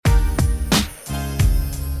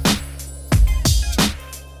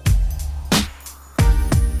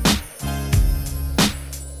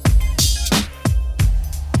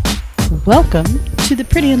Welcome to the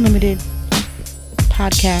Pretty Unlimited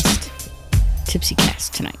podcast, Tipsy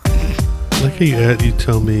Cast tonight. Like how you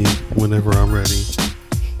tell me whenever I'm ready,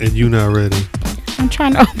 and you not ready. I'm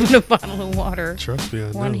trying to open a bottle of water. Trust me,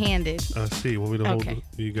 I know. One-handed. I see. Want me to hold it?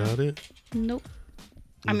 You got it? Nope.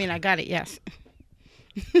 I mean, I got it, yes.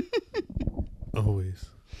 Always.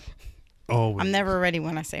 I'm never ready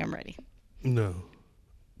when I say I'm ready. No.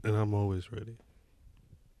 And I'm always ready.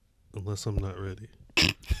 Unless I'm not ready.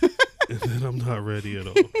 And then I'm not ready at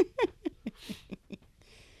all.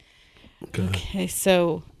 Okay,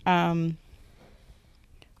 so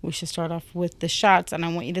we should start off with the shots, and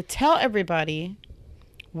I want you to tell everybody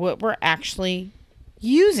what we're actually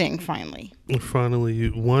using finally.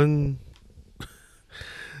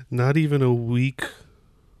 Not even a week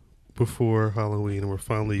before Halloween, and we're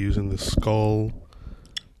finally using the skull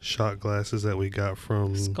shot glasses that we got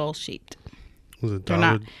from Skull Sheet. Was it They're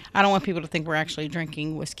not. I don't want people to think we're actually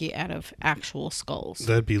drinking whiskey out of actual skulls.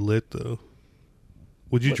 That'd be lit, though.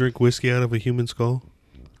 Would you drink whiskey out of a human skull?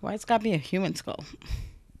 Why it's got to be a human skull?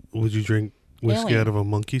 Would you drink whiskey out of a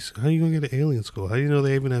monkey's? How are you gonna get an alien skull? How do you know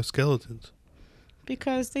they even have skeletons?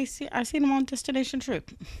 Because I seen them on Destination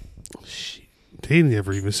Truth. Shit. They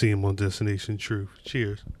never even see him on Destination Truth.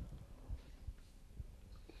 Cheers.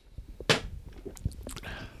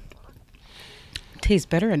 Tastes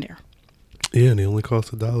better in there. Yeah, and they only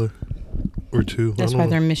cost $1 or $2. That's why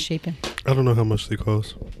they're misshapen. I don't know how much they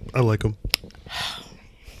cost. I like them.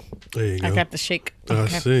 There you go. I got the shake. I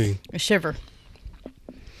see. A shiver.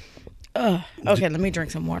 Okay, let me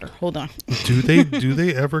drink some water. Hold on. Do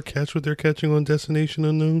they ever catch what they're catching on Destination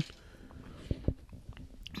Unknown?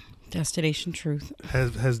 Destination Truth.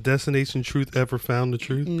 Has Destination Truth ever found the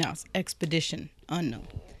truth? No, it's Expedition Unknown.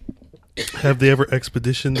 Have they ever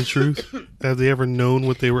expeditioned the truth? Have they ever known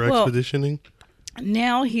what they were expeditioning?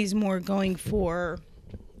 Now he's more going for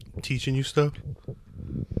teaching you stuff.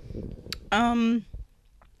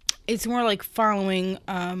 It's more like following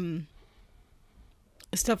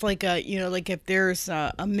stuff like like if there's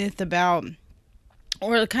a myth about,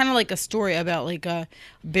 or kind of like a story about like a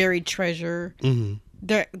buried treasure,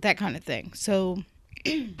 that kind of thing. So,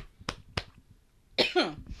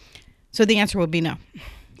 so the answer would be no.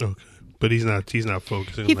 Okay. But he's not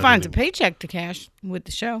focusing. He finds a paycheck to cash with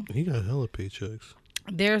the show. He got hella paychecks.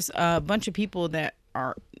 There's a bunch of people that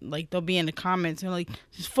are like, they'll be in the comments and like,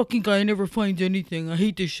 this fucking guy never finds anything. I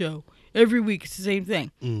hate this show. Every week it's the same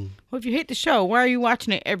thing. Well, if you hate the show, why are you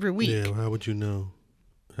watching it every week? Yeah, how would you know?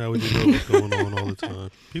 How would you know what's going on all the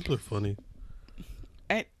time? People are funny.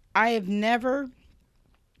 I have never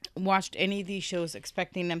watched any of these shows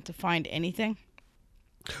expecting them to find anything.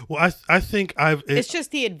 Well, I think it's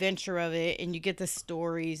just the adventure of it, and you get the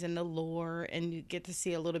stories and the lore, and you get to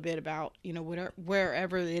see a little bit about,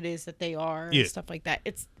 wherever it is that they are and stuff like that.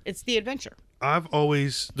 It's the adventure.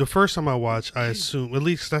 The first time I watched, I assumed, at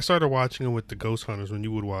least I started watching them with the Ghost Hunters when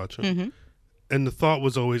you would watch them. Mm-hmm. And the thought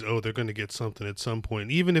was always, they're going to get something at some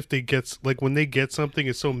point. Even if they get, like when they get something,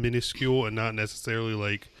 it's so minuscule and not necessarily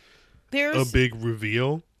like a big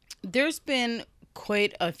reveal. There's been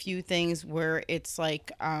quite a few things where it's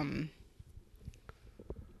like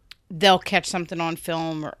they'll catch something on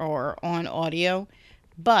film or on audio,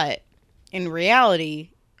 but in reality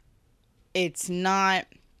it's not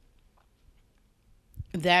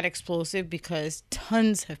that explosive because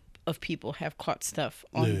tons of people have caught stuff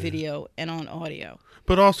on video and on audio.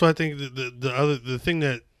 But also I think the thing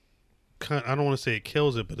that I don't want to say it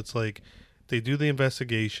kills it, but it's like they do the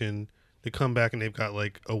investigation, they come back and they've got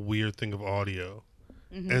like a weird thing of audio.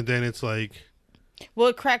 Mm-hmm. And then it's like, well,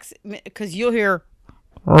 it cracks because you'll hear,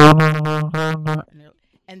 and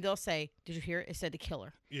they'll say, "Did you hear it? It said to kill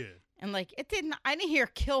her." Yeah. And like it didn't. I didn't hear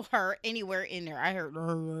 "kill her" anywhere in there. I heard,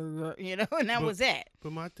 and that was it.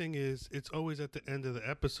 But my thing is, it's always at the end of the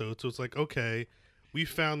episode, so it's like, okay, we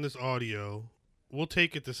found this audio, we'll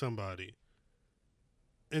take it to somebody.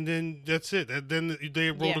 And then that's it. And then they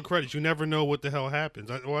roll the credits. You never know what the hell happens.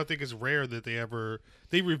 I think it's rare that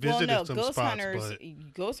they revisited some Ghost spots. Hunters,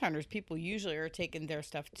 Ghost Hunters, people usually are taking their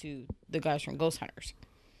stuff to the guys from Ghost Hunters.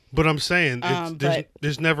 But I'm saying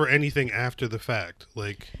there's never anything after the fact.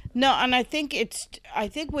 Like no, and I think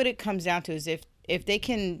what it comes down to is if they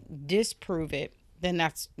can disprove it, then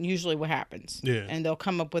that's usually what happens. Yeah, and they'll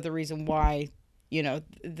come up with a reason why,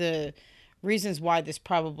 the reasons why this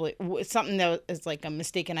probably something that is like a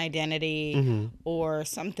mistaken identity or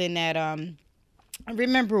something that I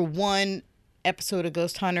remember one episode of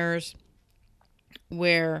Ghost Hunters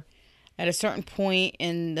where at a certain point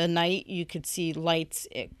in the night you could see lights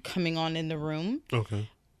coming on in the room. Okay.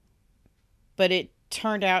 But it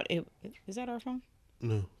turned out is that our phone?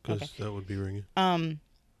 No, because that would be ringing.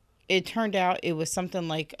 it turned out it was something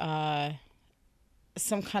like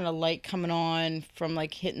some kind of light coming on from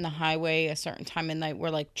like hitting the highway a certain time of night where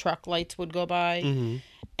like truck lights would go by,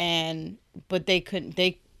 but they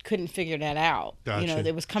couldn't figure that out. Gotcha. You know,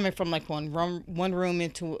 it was coming from like one room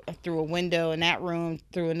into through a window, and that room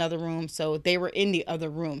through another room. So they were in the other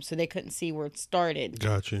room, so they couldn't see where it started.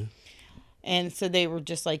 Gotcha. And so they were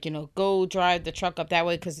just like, go drive the truck up that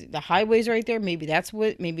way because the highway's right there. Maybe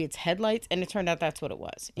maybe it's headlights. And it turned out that's what it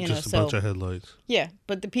was. Just a bunch of headlights. Yeah.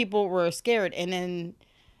 But the people were scared. And then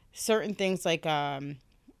certain things like,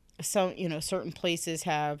 certain places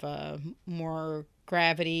have more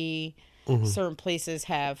gravity. Mm-hmm. Certain places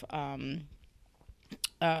have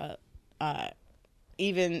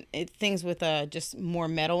even things with just more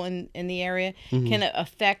metal in the area can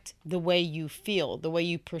affect the way you feel, the way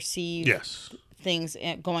you perceive things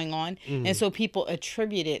going on. And so people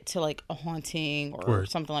attribute it to like a haunting or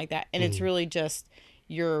something like that. And it's really just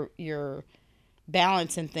your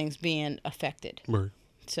balance and things being affected. Right.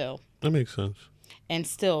 So that makes sense. And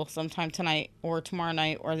still, sometime tonight or tomorrow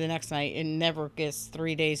night or the next night, it never gets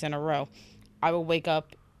 3 days in a row, I will wake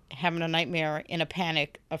up having a nightmare, in a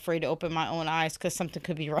panic, afraid to open my own eyes because something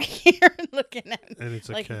could be right here looking at me. And it's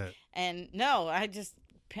a cat. And no, I just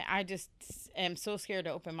am so scared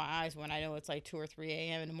to open my eyes when I know it's like 2 or 3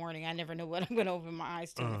 a.m. in the morning. I never know what I'm going to open my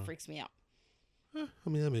eyes to, and it freaks me out. I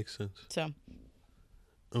mean, that makes sense. So.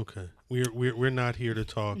 Okay. We're not here to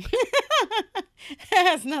talk. It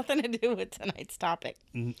has nothing to do with tonight's topic.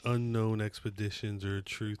 Unknown expeditions or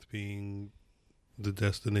truth being the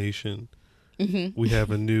destination. We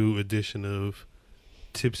have a new edition of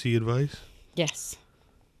Tipsy Advice. Yes.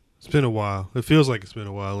 It's been a while. It feels like it's been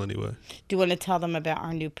a while anyway. Do you want to tell them about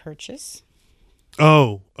our new purchase?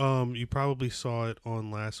 Oh, you probably saw it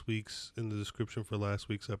on in the description for last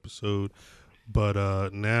week's episode.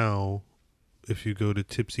 But now, if you go to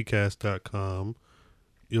tipsycast.com,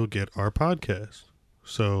 you'll get our podcast.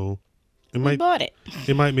 So we bought it.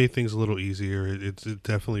 It might make things a little easier. It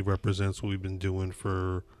definitely represents what we've been doing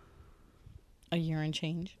for a year and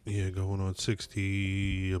change. Yeah, going on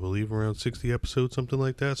 60, I believe around 60 episodes, something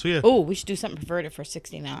like that. So yeah. Oh, we should do something perverted for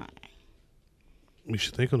 69. We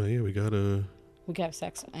should think on it. Yeah, we gotta have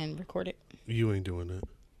sex and record it. You ain't doing that.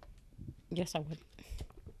 Yes, I would.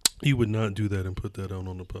 You would not do that and put that out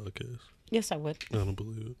on the podcast. Yes, I would. I don't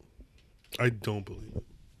believe it. I don't believe it.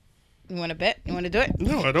 You want to bet? You want to do it?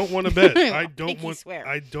 No, I don't want to bet. I don't want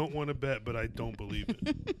to bet, but I don't believe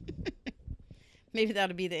it. Maybe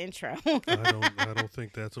that'll be the intro. I don't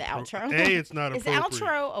think that's the outro. It's not appropriate. Is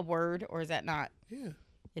outro a word or is that not? Yeah.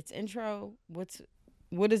 It's intro.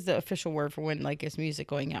 What is the official word for when like it's music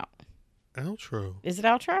going out? Outro. Is it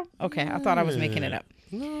outro? Okay, I thought I was making it up.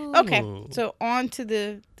 No. Okay, so on to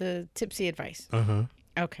the tipsy advice.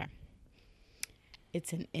 Okay.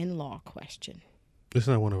 It's an in-law question. It's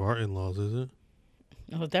not one of our in-laws, is it?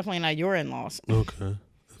 No, definitely not your in-laws. Okay,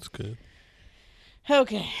 that's good.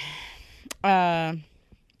 Okay.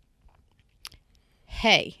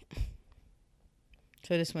 Hey.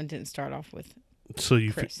 So this one didn't start off with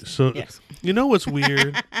Chris. Yes. You know what's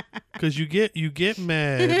weird? Because you get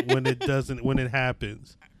mad when it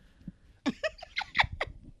happens,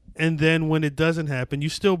 and then when it doesn't happen, you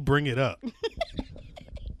still bring it up.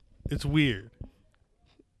 It's weird.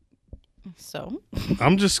 So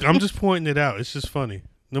I'm just pointing it out. It's just funny.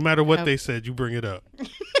 No matter what they said, you bring it up. I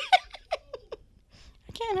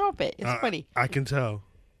can't help it. It's funny. I can tell.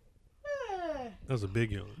 That was a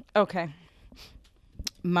big yawn. Okay.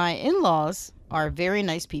 My in-laws are very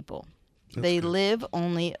nice people. They live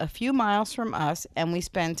only a few miles from us, and we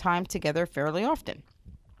spend time together fairly often.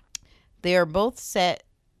 They are both set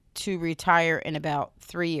to retire in about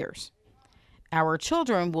 3 years. Our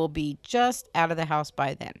children will be just out of the house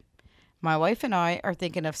by then. My wife and I are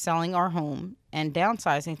thinking of selling our home and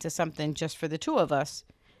downsizing to something just for the two of us,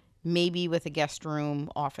 maybe with a guest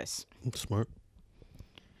room office. That's smart.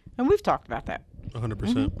 And we've talked about that.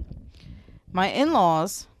 100%. My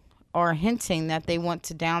in-laws are hinting that they want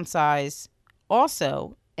to downsize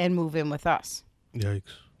also and move in with us. Yikes.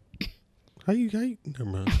 How you never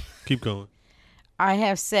mind. Keep going. I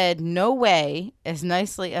have said no way as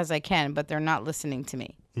nicely as I can, but they're not listening to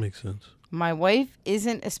me. Makes sense. My wife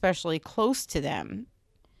isn't especially close to them.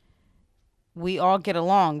 We all get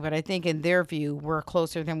along, but I think in their view, we're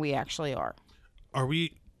closer than we actually are. Are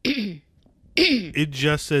we? It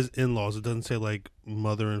just says in-laws. It doesn't say like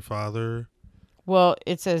mother and father. Well,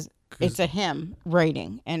 it says it's a him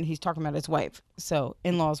writing, and he's talking about his wife. So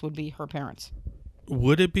in-laws would be her parents.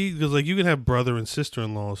 Would it be? Because like you can have brother and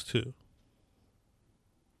sister-in-laws too.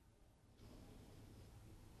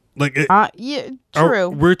 Like, yeah, true.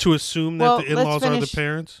 We're to assume that the in-laws are the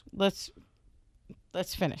parents? Let's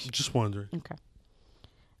finish. Just wondering. Okay.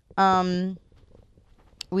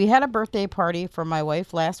 We had a birthday party for my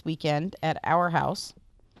wife last weekend at our house.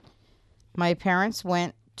 My parents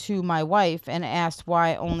went to my wife and asked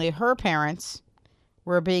why only her parents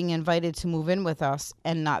were being invited to move in with us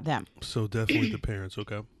and not them. So definitely the parents,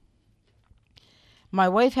 okay. My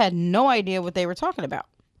wife had no idea what they were talking about.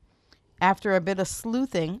 After a bit of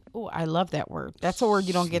sleuthing, oh, I love that word. That's a word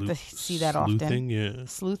you don't get to see that often. Sleuthing, yeah.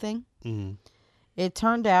 Sleuthing? Mm-hmm. It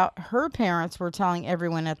turned out her parents were telling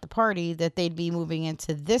everyone at the party that they'd be moving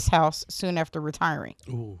into this house soon after retiring.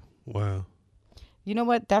 Oh, wow. You know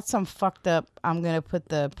what? That's some fucked up, I'm going to put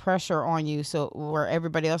the pressure on you so where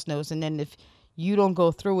everybody else knows. And then if you don't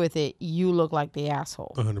go through with it, you look like the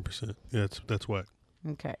asshole. 100%. Yeah, that's whack.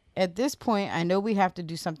 Okay. At this point, I know we have to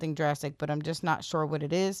do something drastic, but I'm just not sure what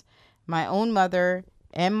it is. My own mother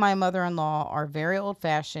and my mother-in-law are very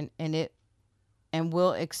old-fashioned and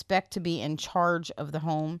will expect to be in charge of the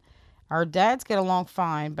home. Our dads get along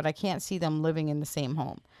fine, but I can't see them living in the same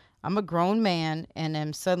home. I'm a grown man and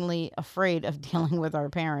am suddenly afraid of dealing with our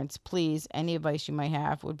parents. Please, any advice you might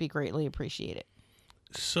have would be greatly appreciated.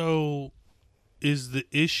 So, is the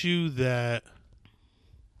issue that,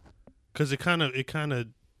 because it kind of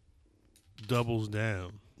doubles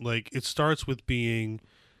down. Like, it starts with being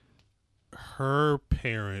her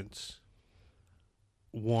parents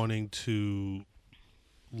wanting to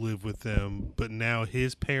live with them, but now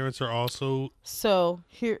his parents are also.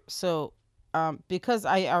 Because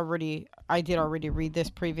I did already read this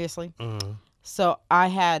previously. Uh-huh. So I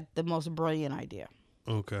had the most brilliant idea.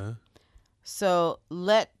 Okay. So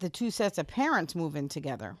let the two sets of parents move in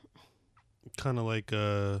together. Kind of like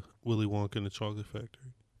Willy Wonka and the Chocolate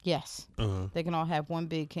Factory. Yes. Uh-huh. They can all have one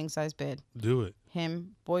big king size bed. Do it.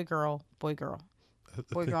 Him, boy, girl, boy, girl.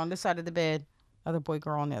 Boy, girl on this side of the bed. Other boy,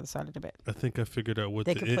 girl on the other side of the bed. I think I figured out what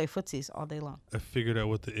they can play footsies all day long. I figured out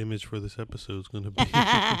what the image for this episode is going to be.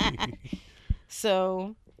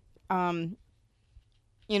 So,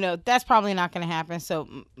 that's probably not going to happen. So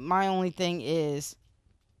my only thing is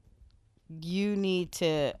you need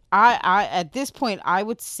to, I at this point, I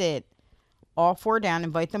would sit all four down,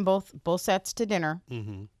 invite them both sets to dinner.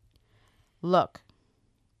 Mm-hmm. Look,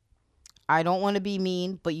 I don't want to be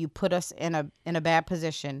mean, but you put us in a bad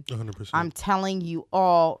position. 100%. I'm telling you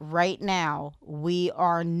all right now, we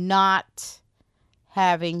are not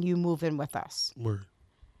having you move in with us. Word.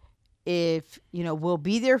 If, we'll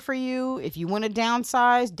be there for you. If you want to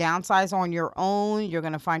downsize on your own. You're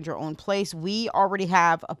going to find your own place. We already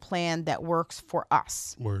have a plan that works for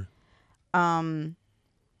us. Word.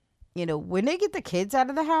 When they get the kids out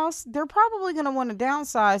of the house, they're probably going to want to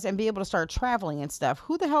downsize and be able to start traveling and stuff.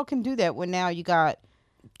 Who the hell can do that when now you got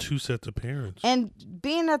two sets of parents? And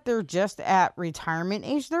being that they're just at retirement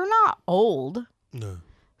age, they're not old. No.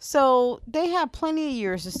 So they have plenty of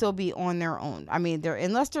years to still be on their own. I mean,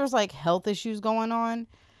 unless there's like health issues going on,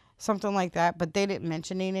 something like that. But they didn't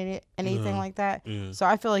mention anything like that. Yeah. So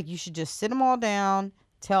I feel like you should just sit them all down,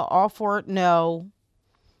 tell all four no.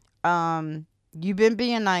 You've been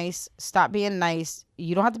being nice. Stop being nice.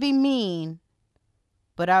 You don't have to be mean,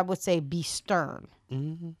 but I would say be stern.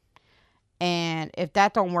 Mm-hmm. And if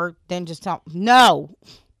that don't work, then just tell them, no.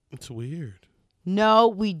 It's weird. No,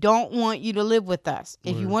 we don't want you to live with us.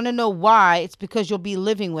 If you want to know why, it's because you'll be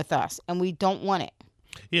living with us, and we don't want it.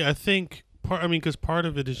 Yeah, I think because part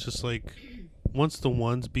of it is just like once the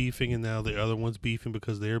one's beefing and now the other one's beefing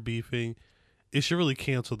because they're beefing, it should really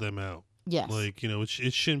cancel them out. Yes. Like,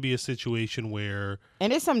 it shouldn't be a situation where...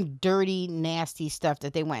 And it's some dirty, nasty stuff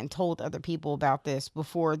that they went and told other people about this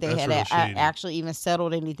before they had actually even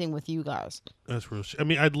settled anything with you guys. That's real shit. I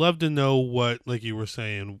mean, I'd love to know what, like you were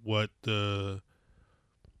saying, what the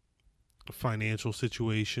financial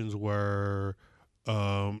situations were.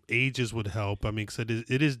 Ages would help. I mean, because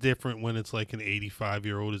it is different when it's like an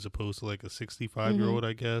 85-year-old as opposed to like a 65-year-old,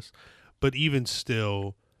 I guess. But even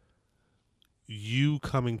still... You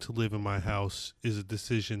coming to live in my house is a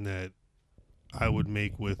decision that I would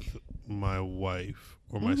make with my wife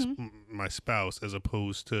or my spouse, as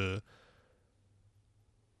opposed to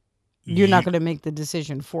you're not going to make the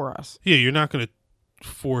decision for us. Yeah, you're not going to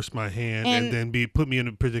force my hand and then put me in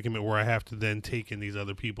a predicament where I have to then take in these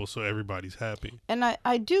other people so everybody's happy. And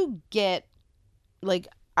I do get, like,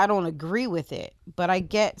 I don't agree with it, but I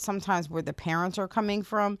get sometimes where the parents are coming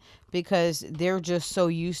from because they're just so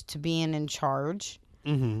used to being in charge.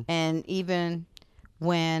 Mm-hmm. And even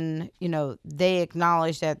when, they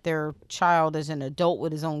acknowledge that their child is an adult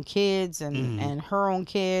with his own kids and her own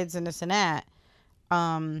kids and this and that,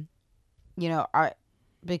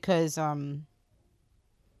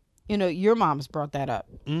 your mom's brought that up.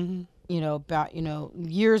 Mm-hmm. About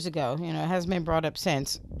years ago. It hasn't been brought up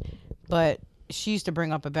since, but she used to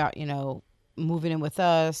bring up about moving in with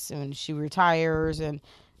us when she retires, and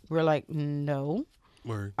we're like, no.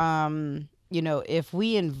 Word. If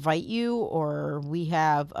we invite you or we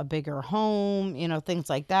have a bigger home, things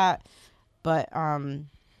like that. But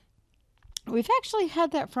we've actually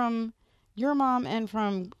had that from your mom and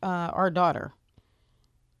from our daughter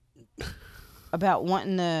about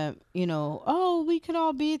wanting to, oh, we could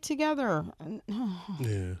all be together.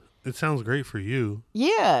 Yeah. It sounds great for you.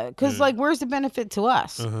 Yeah, because where's the benefit to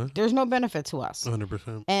us? Uh-huh. There's no benefit to us.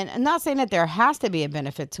 100%. And I'm not saying that there has to be a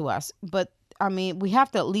benefit to us, but I mean, we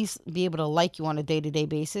have to at least be able to like you on a day-to-day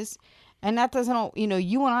basis. And that doesn't,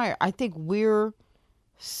 you and I think we're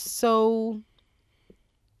so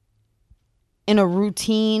in a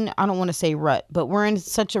routine. I don't want to say rut, but we're in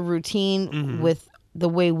such a routine with the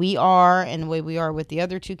way we are and the way we are with the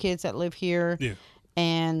other two kids that live here. Yeah.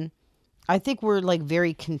 And I think we're like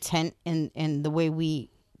very content in the way we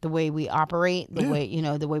operate, the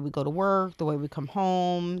way, the way we go to work, the way we come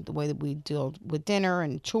home, the way that we deal with dinner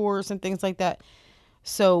and chores and things like that.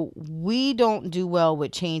 So we don't do well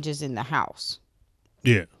with changes in the house.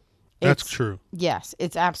 Yeah, that's true. Yes,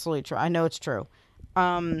 it's absolutely true. I know it's true.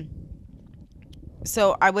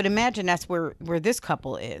 So I would imagine that's where this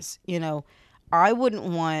couple is. I wouldn't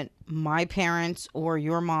want my parents or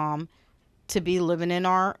your mom to be living in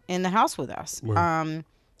the house with us. Right.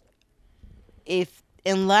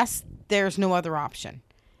 Unless there's no other option.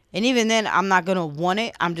 And even then, I'm not going to want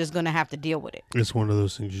it. I'm just going to have to deal with it. It's one of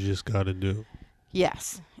those things you just got to do.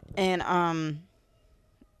 Yes. And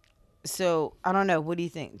so I don't know. What do you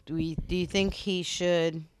think? Do you think he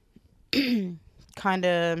should kind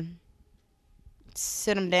of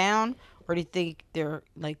sit him down, or do you think they're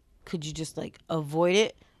like, could you just like avoid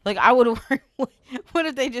it? Like I would have. What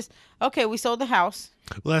if they just we sold the house?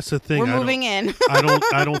 Well, that's the thing. We're moving in.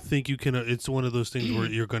 I don't think you can. It's one of those things where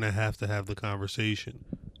you're going to have the conversation,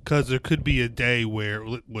 because there could be a day where,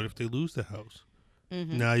 what if they lose the house?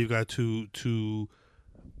 Mm-hmm. Now you got two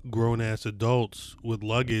grown ass adults with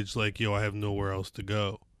luggage. Like, I have nowhere else to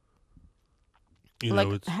go.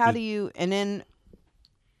 How do you? And then,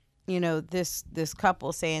 this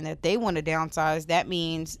couple saying that they want to downsize. That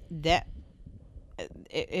means that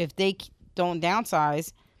if they don't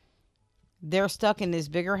downsize, they're stuck in this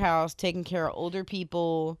bigger house taking care of older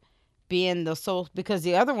people, being the sole, because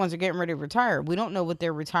the other ones are getting ready to retire. We don't know what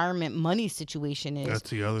their retirement money situation is. That's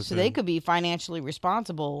the other thing. So they could be financially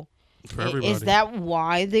responsible for everybody. Is that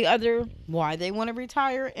why they want to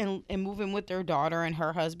retire and move in with their daughter and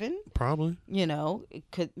her husband? Probably.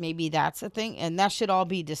 Maybe that's a thing, and that should all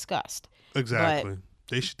be discussed. Exactly.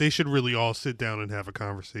 They should really all sit down and have a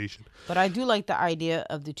conversation. But I do like the idea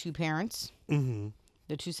of the two parents, the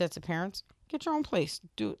two sets of parents. Get your own place.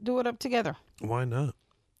 Do it up together. Why not?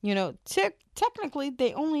 Technically,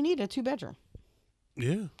 they only need a 2-bedroom.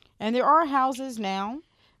 Yeah. And there are houses now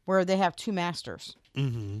where they have 2 masters.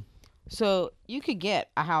 Mm-hmm. So you could get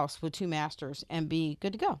a house with 2 masters and be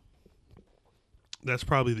good to go. That's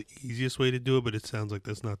probably the easiest way to do it, but it sounds like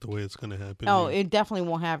that's not the way it's going to happen. Oh, it definitely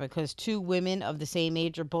won't happen, because 2 women of the same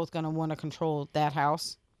age are both going to want to control that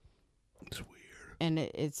house. It's weird. And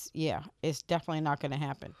it's definitely not going to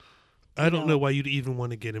happen. I don't know why you'd even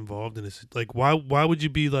want to get involved in this. Like, why would you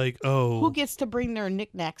be like, oh. Who gets to bring their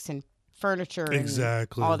knickknacks and furniture and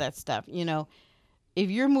all that stuff?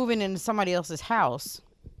 If you're moving into somebody else's house,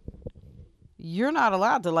 you're not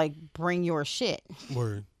allowed to, like, bring your shit.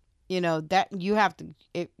 Word. That you have to,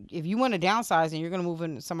 if you want to downsize and you're going to move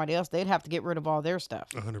into somebody else, they'd have to get rid of all their stuff.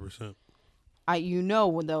 100%.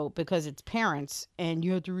 Though, because it's parents and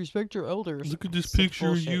you have to respect your elders. Look at this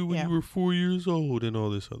picture of you when you were 4 years old and all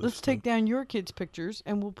this other stuff. Let's take down your kids' pictures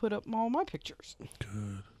and we'll put up all my pictures.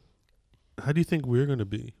 God. How do you think we're going to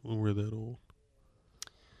be when we're that old?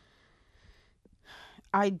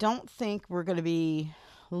 I don't think we're going to be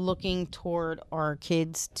looking toward our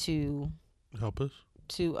kids to help us,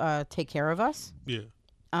 to take care of us. Yeah.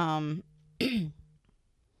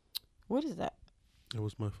 What is that? That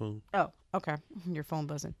was my phone. Oh, okay. Your phone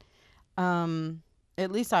buzzing.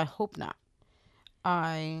 At least I hope not.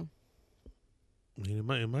 I mean,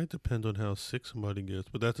 it might depend on how sick somebody gets,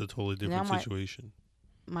 but that's a totally different situation.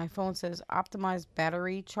 My phone says optimized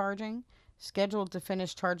battery charging, scheduled to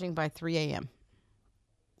finish charging by 3 a.m.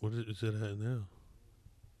 What is it at now?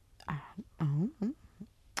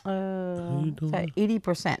 It's at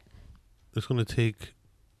 80%. It's going to take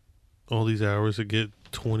all these hours to get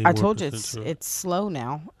 20. I told you it's slow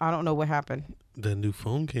now. I don't know what happened. That new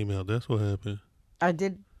phone came out. That's what happened. I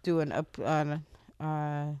did do an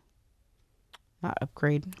not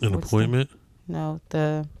upgrade. An appointment? No,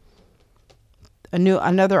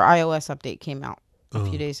 another iOS update came out a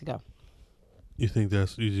few days ago. You think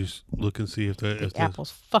you just look and see if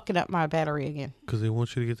Apple's fucking up my battery again. Because they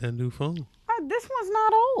want you to get that new phone. This one's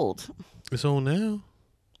not old. It's old now.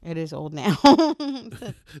 It is old now.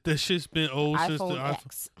 That shit's been old since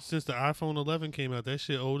the iPhone 11 came out. That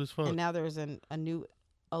shit old as fuck. And now there's a new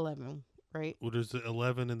 11, right? Well, there's the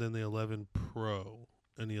 11 and then the 11 Pro.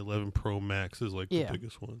 And the 11 Pro Max is like the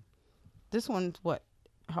biggest one. This one's what?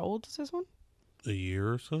 How old is this one? A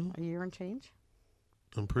year or so? A year and change?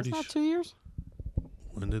 I'm pretty sure. Not 2 years?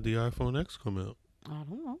 When did the iPhone X come out? I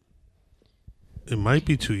don't know. It might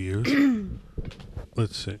be 2 years.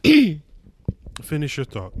 Let's see. Finish your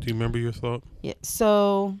thought. Do you remember your thought? Yeah.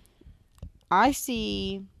 So, I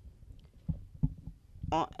see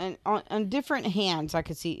on different hands. I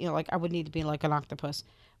could see, like I would need to be like an octopus,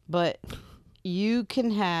 but you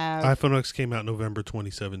can have. iPhone X came out November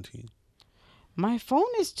 2017. My phone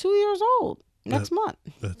is 2 years old next month.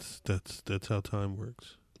 That's how time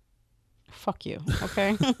works. Fuck you.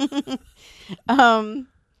 Okay.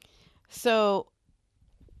 So,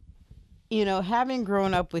 having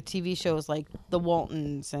grown up with TV shows like The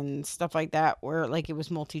Waltons and stuff like that, where like it was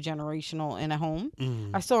multi-generational in a home,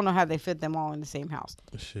 I still don't know how they fit them all in the same house.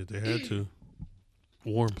 Shit, they had to.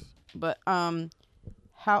 Warmth. But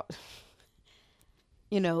how,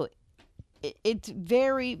 it's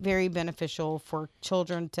very, very beneficial for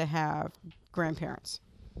children to have grandparents.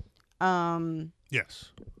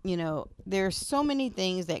 Yes. There's so many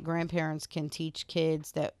things that grandparents can teach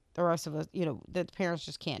kids that the rest of us, that the parents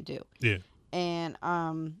just can't do. Yeah. And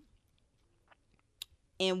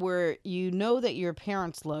where that your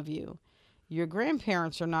parents love you, your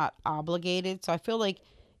grandparents are not obligated. So I feel like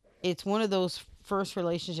it's one of those first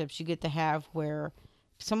relationships you get to have where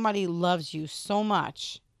somebody loves you so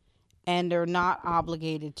much and they're not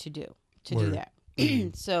obligated to do that.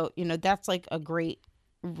 So, that's like a great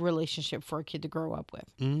relationship for a kid to grow up with.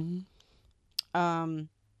 Mm-hmm.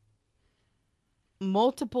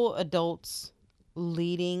 Multiple adults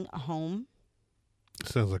leading a home.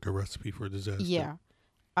 Sounds like a recipe for a disaster. Yeah.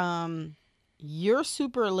 You're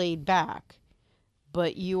super laid back,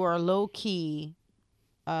 but you are low key,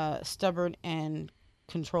 stubborn and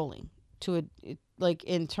controlling like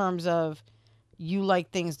in terms of you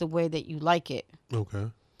like things the way that you like it.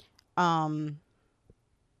 Okay.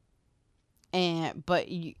 But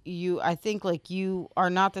I think like you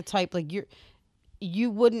are not the type, like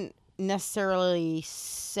you wouldn't necessarily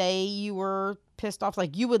say you were pissed off.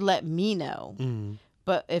 Like you would let me know. Mm-hmm.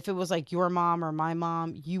 But if it was like your mom or my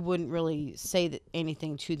mom, you wouldn't really say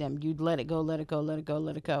anything to them. You'd let it go, let it go, let it go,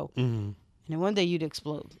 let it go. Mm-hmm. And then one day you'd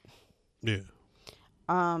explode. Yeah.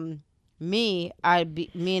 Me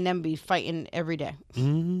and them be fighting every day.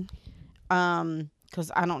 Mm-hmm.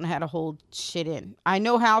 Because I don't know how to hold shit in. I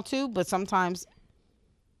know how to, but sometimes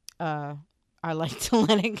I like to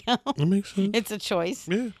let it go. That makes sense. It's a choice.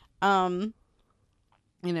 Yeah.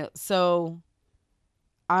 So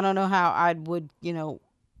I don't know how I would,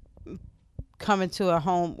 come into a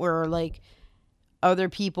home where like other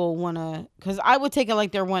people want to, because I would take it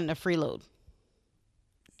like they're wanting a freeload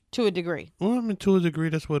to a degree. Well, I mean, to a degree,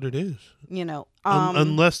 that's what it is.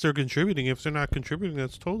 Unless they're contributing. If they're not contributing,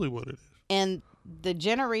 that's totally what it is. And the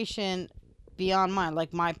generation beyond mine,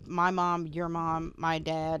 like my mom, your mom, my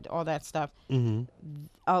dad, all that stuff, mm-hmm.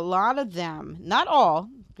 A lot of them, not all,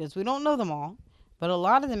 because we don't know them all, but a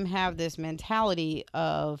lot of them have this mentality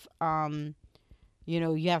of,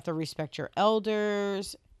 you have to respect your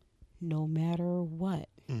elders no matter what.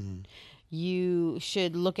 Mm-hmm. You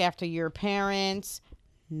should look after your parents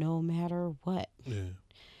no matter what. Yeah.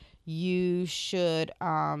 You should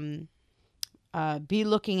be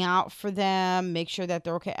looking out for them, make sure that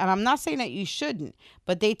they're okay. And I'm not saying that you shouldn't,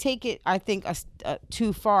 but they take it, I think,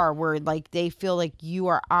 too far where like they feel like you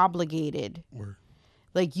are obligated.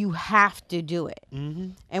 Like you have to do it. Mm-hmm.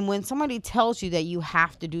 And when somebody tells you that you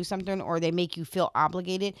have to do something or they make you feel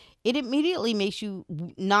obligated, it immediately makes you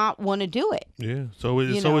not want to do it. Yeah. So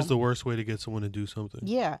it's always the worst way to get someone to do something.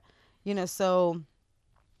 Yeah. So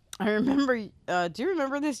I remember, do you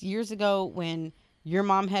remember this years ago when your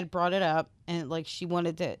mom had brought it up and like she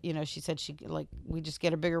wanted to, she said we just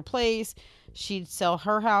get a bigger place. She'd sell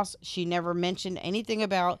her house. She never mentioned anything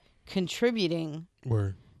about contributing.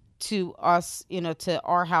 Word. To us, to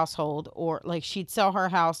our household, or like she'd sell her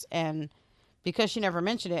house, and because she never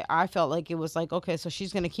mentioned it, I felt like it was like, okay, so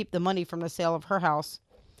she's going to keep the money from the sale of her house.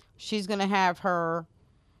 She's going to have her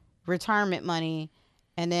retirement money,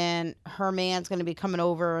 and then her man's going to be coming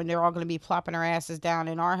over, and they're all going to be plopping their asses down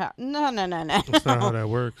in our house. No. That's not how that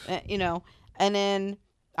works. And then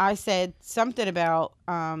I said something about,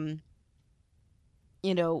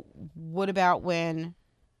 what about when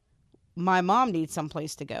my mom needs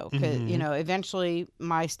someplace to go? Because, eventually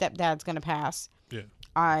my stepdad's going to pass. Yeah.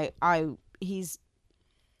 He's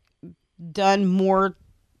done more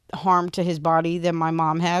harm to his body than my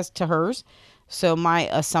mom has to hers. So my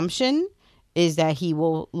assumption is that he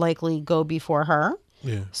will likely go before her.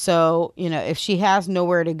 Yeah. So, if she has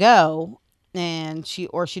nowhere to go and she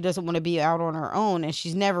doesn't want to be out on her own and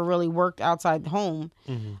she's never really worked outside the home,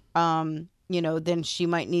 then she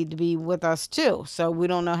might need to be with us too. So we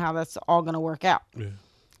don't know how that's all going to work out. Yeah.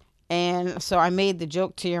 And so I made the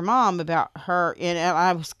joke to your mom about her, and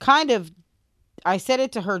I said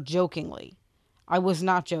it to her jokingly. I was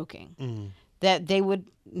not joking. That they would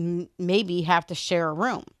maybe have to share a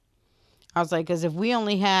room. I was like, because if we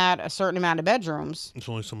only had a certain amount of bedrooms, there's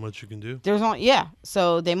only so much you can do.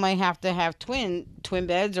 So they might have to have twin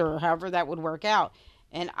beds or however that would work out.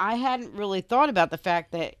 And I hadn't really thought about the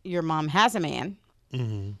fact that your mom has a man.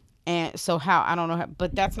 And so I don't know how,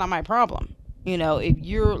 but that's not my problem. If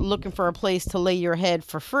you're looking for a place to lay your head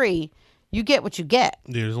for free, you get what you get.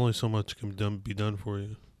 Yeah, there's only so much can be done for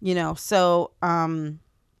you. So,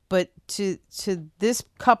 but to this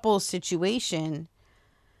couple's situation,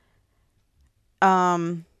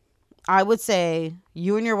 I would say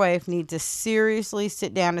you and your wife need to seriously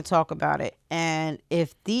sit down and talk about it. And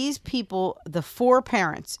if these people, the 4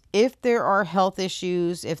 parents, if there are health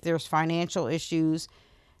issues, if there's financial issues,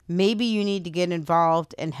 maybe you need to get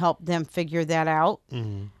involved and help them figure that out.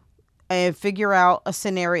 And figure out a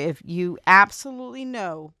scenario. If you absolutely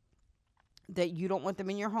know that you don't want them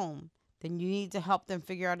in your home, then you need to help them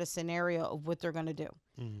figure out a scenario of what they're going to do.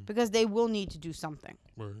 Because they will need to do something.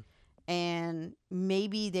 Right. And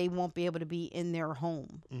maybe they won't be able to be in their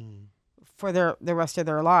home for the rest of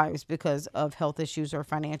their lives because of health issues or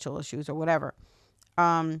financial issues or whatever.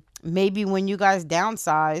 Maybe when you guys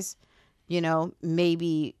downsize,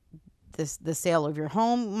 maybe the sale of your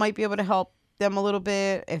home might be able to help them a little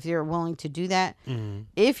bit if you're willing to do that.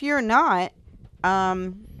 If you're not,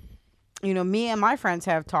 me and my friends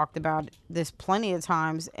have talked about this plenty of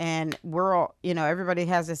times, and we're all, everybody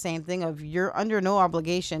has the same thing of you're under no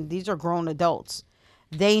obligation. These are grown adults.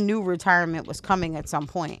 They knew retirement was coming at some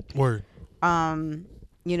point. Word.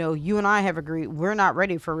 You and I have agreed we're not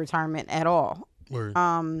ready for retirement at all. Word.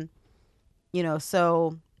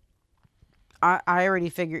 So I already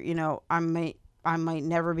figured, I might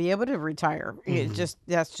never be able to retire.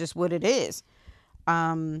 That's just what it is.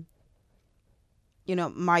 My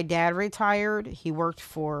dad retired. He worked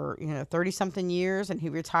for 30 something years, and he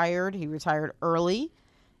retired. He retired early,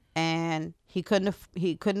 and he couldn't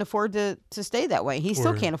afford to stay that way. He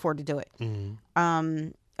still can't afford to do it.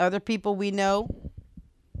 Other people we know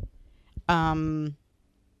are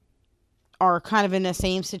kind of in the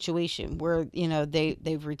same situation where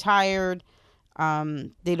they've retired.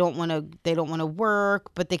 They don't want to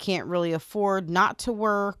work, but they can't really afford not to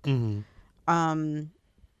work. And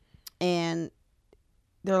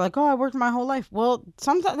they're like, oh, I worked my whole life. Well,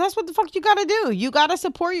 sometimes that's what the fuck you gotta do. You gotta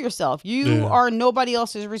support yourself. You are nobody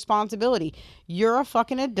else's responsibility. You're a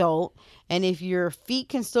fucking adult, and if your feet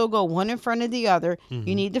can still go one in front of the other,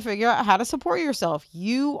 you need to figure out how to support yourself.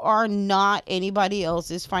 You are not anybody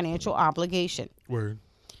else's financial obligation. Word.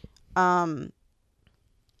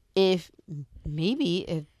 If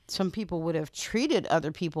some people would have treated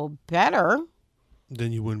other people better,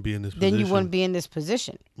 then you wouldn't be in this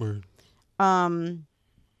position. Word.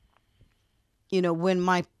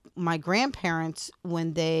 When my grandparents,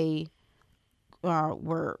 when they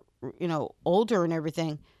were, older and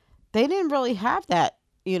everything, they didn't really have that,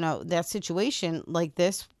 that situation like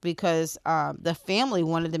this because the family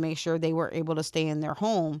wanted to make sure they were able to stay in their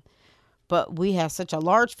home. But we had such a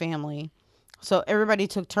large family. So everybody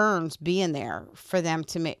took turns being there for them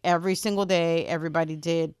to make every single day. Everybody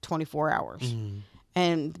did 24 hours.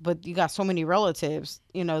 But you got so many relatives,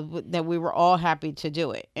 that we were all happy to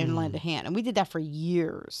do it and lend a hand. And we did that for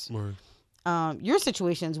years. Right. Your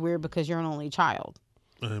situation's weird because you're an only child.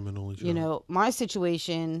 I am an only child. My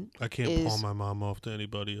situation I can't pawn my mom off to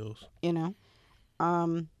anybody else.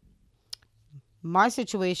 My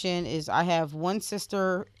situation is I have one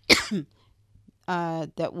sister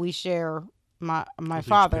that we share my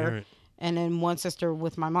father, and then one sister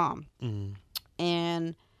with my mom.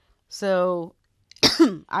 And so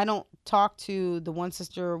I don't talk to the one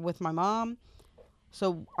sister with my mom,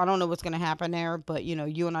 so I don't know what's going to happen there. But,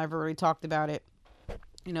 you and I have already talked about it.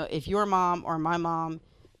 If your mom or my mom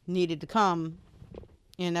needed to come,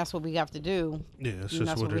 and that's what we have to do. Yeah, that's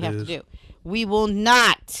just what we have to do. We will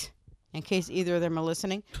not in case either of them are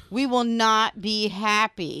listening, we will not be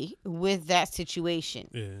happy with that situation.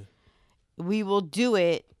 Yeah. We will do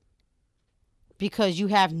it because you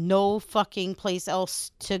have no fucking place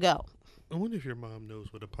else to go. I wonder if your mom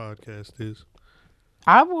knows what a podcast is.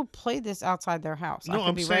 I will play this outside their house. No,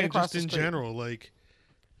 I'm saying just in general, like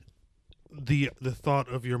the thought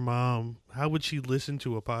of your mom. How would she listen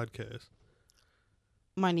to a podcast?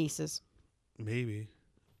 My nieces. Maybe.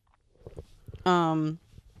 But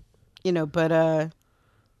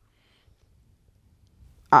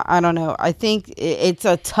I don't know. I think it's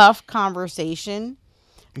a tough conversation.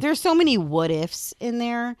 There's so many what ifs in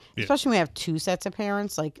there, especially when we have two sets of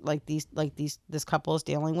parents, like this couple is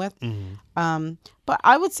dealing with. Mm-hmm. But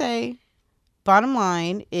I would say, bottom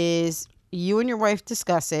line is, you and your wife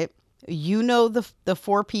discuss it. You know the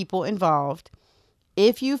four people involved.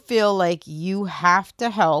 If you feel like you have to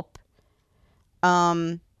help,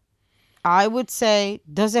 I would say,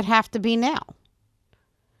 does it have to be now?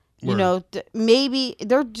 You know, maybe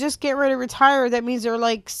they're just getting ready to retire. That means they're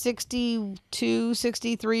like 62,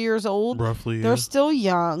 63 years old. Roughly, yeah. They're still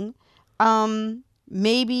young.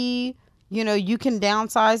 Maybe, you can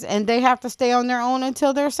downsize and they have to stay on their own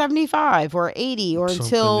until they're 75 or 80 or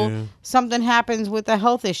until something happens with a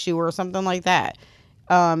health issue or something like that.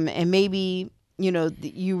 And maybe, you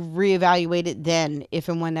reevaluate it then if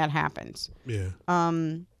and when that happens. Yeah.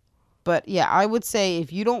 But yeah, I would say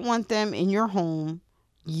if you don't want them in your home,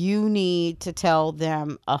 you need to tell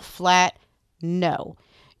them a flat no.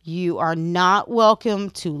 You are not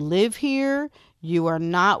welcome to live here. You are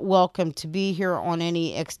not welcome to be here on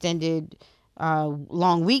any extended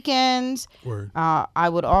long weekends. I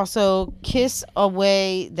would also kiss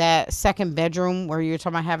away that second bedroom where you're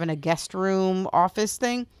talking about having a guest room office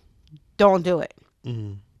thing. Don't do it.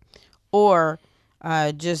 Mm-hmm. Or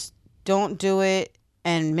just don't do it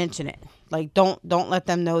and mention it. Like, don't let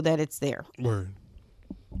them know that it's there. Word.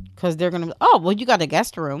 Because they're going to, oh, well, you got a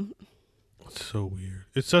guest room. It's so weird.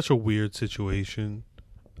 It's such a weird situation.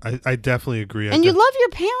 I definitely agree. And you love your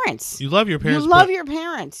parents. You love your parents. You love your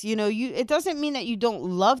parents. It doesn't mean that you don't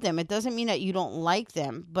love them. It doesn't mean that you don't like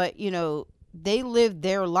them. But, they live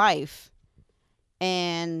their life.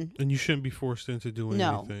 And you shouldn't be forced into doing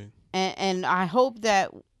anything. And I hope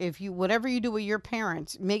that whatever you do with your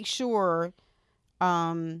parents, make sure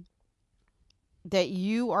that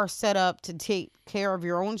you are set up to take care of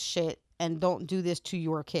your own shit and don't do this to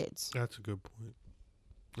your kids. That's a good point.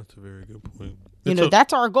 That's a very good point.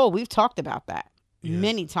 That's our goal. We've talked about that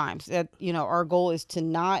many times. That, our goal is to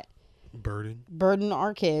not burden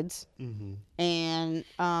our kids. Mm-hmm. And,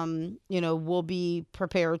 we'll be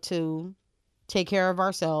prepared to take care of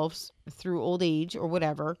ourselves through old age or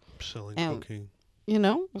whatever. Selling cocaine.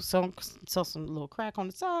 Sell some little crack on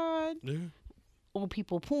the side. Yeah. Old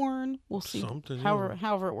people porn. We'll see. Something.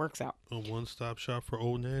 However it works out. A one-stop shop for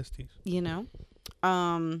old nasties.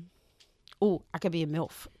 Oh, I could be a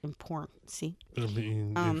MILF in porn. See? I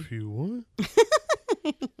mean, if you want.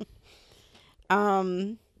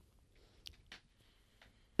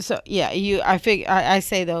 So yeah, I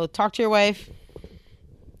say though, talk to your wife.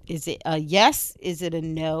 Is it a yes? Is it a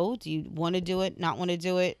no? Do you want to do it? Not want to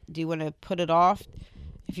do it? Do you want to put it off?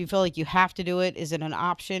 If you feel like you have to do it, is it an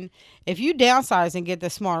option? If you downsize and get the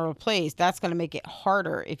smaller place, that's going to make it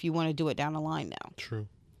harder if you want to do it down the line now. True.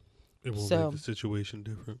 It will make the situation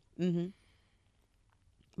different. Mm-hmm.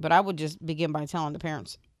 But I would just begin by telling the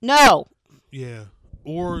parents, no. Yeah.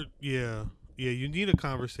 Or, you need a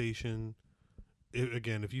conversation.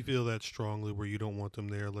 If you feel that strongly where you don't want them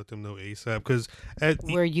there, let them know ASAP. Because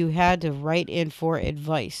where you had to write in for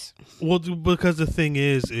advice. Well, because the thing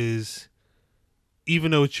is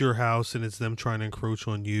even though it's your house and it's them trying to encroach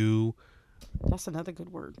on you, that's another good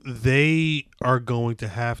word. They are going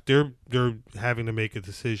to they're having to make a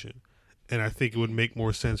decision, and I think it would make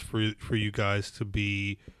more sense for you guys to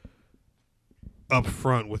be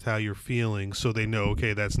upfront with how you're feeling, so they know,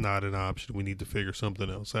 okay, that's not an option. We need to figure something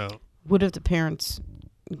else out. What if the parents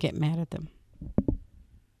get mad at them?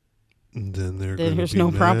 And then there's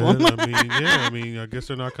no problem. I mean, I guess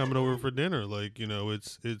they're not coming over for dinner. Like,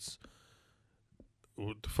 it's.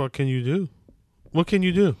 What the fuck can you do? What can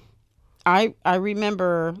you do? I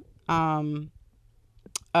remember a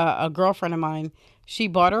girlfriend of mine. She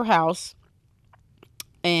bought her house,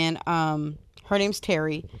 and her name's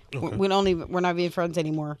Terry. Okay. We're not being friends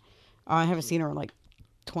anymore. I haven't seen her in like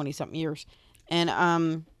 20-something years,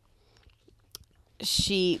 and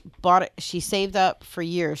she bought it. She saved up for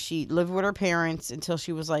years. She lived with her parents until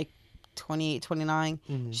she was like 28, 29.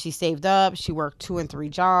 Mm-hmm. She saved up. She worked 2 and 3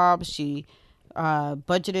 jobs. She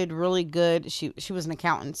budgeted really good. She was an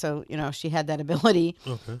accountant, so she had that ability.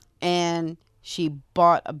 Okay. And She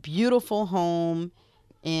bought a beautiful home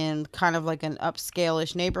in kind of like an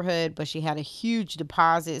upscale-ish neighborhood, but she had a huge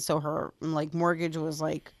deposit, so her like mortgage was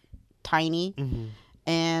like tiny.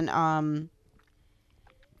 And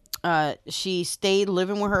she stayed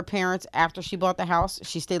living with her parents after she bought the house.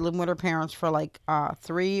 She stayed living with her parents for like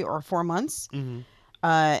 3 or 4 months. And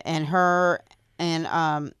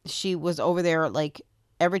she was over there like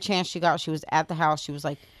every chance she got. She was at the house. She was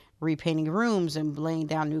like repainting rooms and laying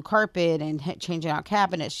down new carpet and changing out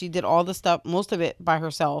cabinets. She did all the stuff, most of it by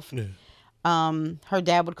herself. Her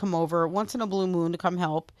dad would come over once in a blue moon to come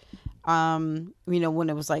help. When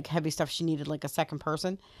it was like heavy stuff, she needed like a second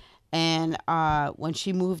person. And when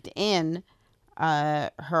she moved in,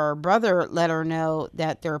 her brother let her know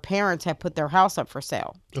that their parents had put their house up for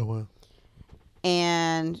sale. Oh, wow.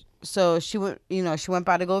 And so she went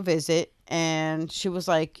by to go visit, and she was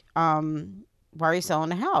like, why are you selling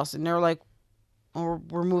the house? And they're like, oh,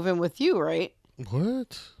 we're moving with you, right?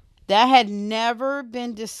 What? That had never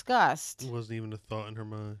been discussed. It wasn't even a thought in her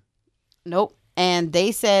mind. Nope. And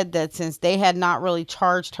they said that since they had not really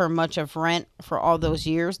charged her much of rent for all those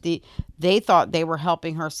years, they thought they were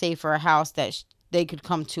helping her save for a house that they could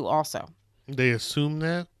come to also. They assumed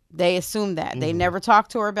that? They assumed that. They never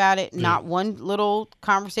talked to her about it. Yeah. Not one little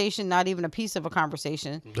conversation, not even a piece of a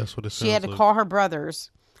conversation. That's what it sounds She had to like. call her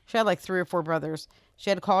brothers. She had like 3 or 4 brothers. She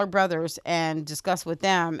had to call her brothers and discuss with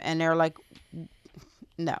them, and they're like,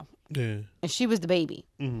 no. Yeah. And she was the baby.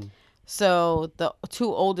 So the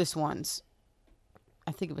 2 oldest ones,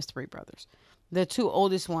 I think it was 3 brothers. The 2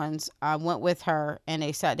 oldest ones went with her, and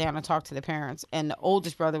they sat down and talked to the parents. And the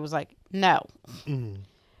oldest brother was like, no.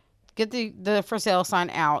 Get the for sale sign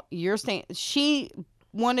out. You're staying. She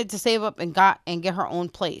wanted to save up and get her own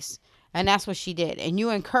place. And that's what she did. And you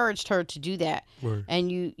encouraged her to do that. Right.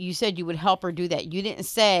 And you said you would help her do that. You didn't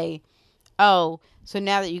say, oh, so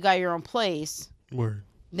now that you got your own place, Word.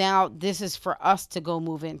 now this is for us to go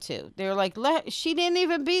move into. They're like, she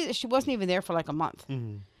wasn't even there for like a month,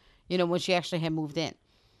 when she actually had moved in.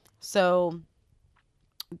 So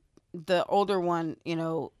the older one,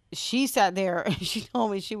 she sat there and she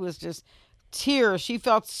told me she was just tears. She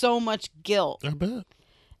felt so much guilt. I bet.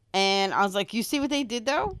 And I was like, you see what they did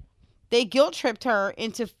though? They guilt tripped her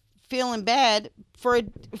into feeling bad for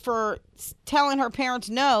telling her parents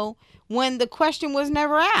no when the question was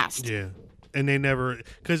never asked. Yeah. And they never,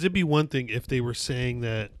 because it'd be one thing if they were saying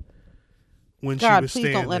that when God, she was please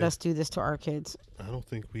standing don't let there. us do this to our kids. I don't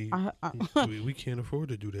think we can't afford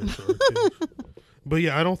to do that to our kids. But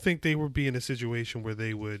yeah, I don't think they would be in a situation where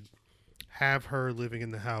they would have her living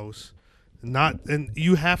in the house. And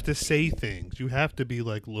you have to say things. You have to be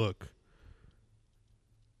like, look,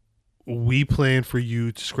 we plan for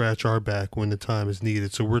you to scratch our back when the time is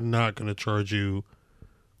needed, so we're not going to charge you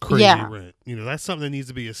crazy rent. That's something that needs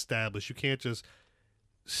to be established. You can't just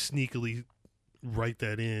sneakily write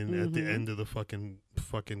that in at the end of the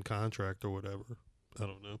fucking contract or whatever. I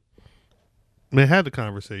don't know. I mean, I had the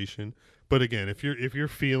conversation, but again, if you're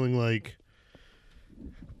feeling like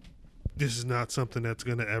this is not something that's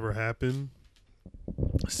going to ever happen,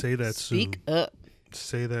 say that soon. Speak up.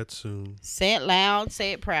 Say that soon. Say it loud.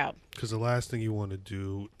 Say it proud. Because the last thing you want to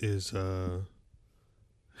do is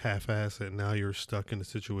half-ass it. Now you're stuck in a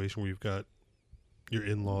situation where you've got your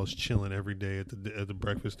in-laws chilling every day at the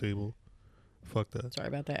breakfast table. Fuck that. Sorry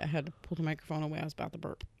about that. I had to pull the microphone away. I was about to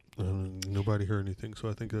burp. Nobody heard anything, so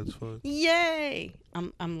I think that's fine. Yay!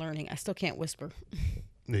 I'm learning. I still can't whisper.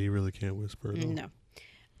 No, you really can't whisper at all.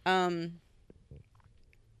 No.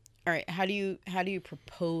 All right. How do you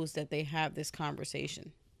propose that they have this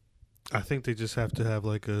conversation? I think they just have to have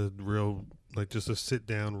like a real, like just a sit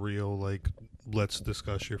down, real, like let's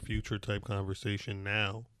discuss your future type conversation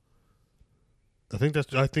now. I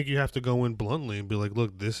think you have to go in bluntly and be like,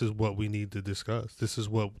 look, this is what we need to discuss. This is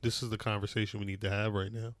the conversation we need to have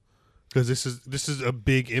right now, because this is a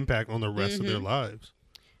big impact on the rest of their lives.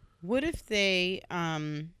 What if they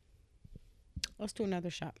let's do another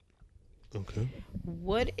shot. Okay.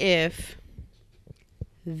 What if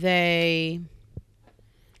they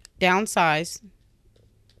downsize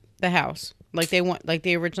the house like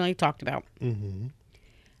they originally talked about? Mm-hmm.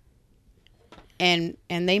 And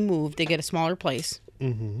they move, they get a smaller place.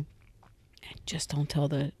 Mm-hmm. Just don't tell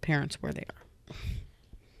the parents where they are.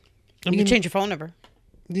 You can change your phone number.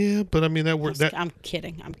 Yeah, but I mean that works. I'm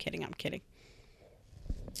kidding.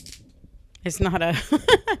 It's not a.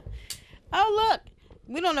 Oh look,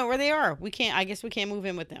 We don't know where they are. I guess we can't move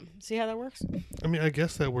in with them. See how that works? I mean, I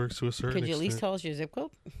guess that works to a certain extent. Could you at least tell us your zip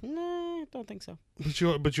code? No, I don't think so.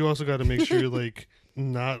 But you also got to make sure you're like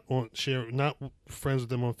not friends with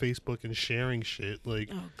them on Facebook and sharing shit. Like,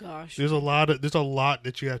 oh gosh, there's a lot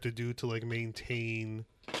that you have to do to like maintain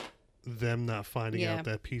them not finding out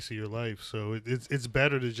that piece of your life. So it's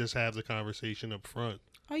better to just have the conversation up front.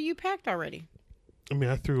 Oh, you packed already? I mean,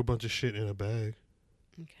 I threw a bunch of shit in a bag.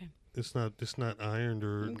 Okay. It's not ironed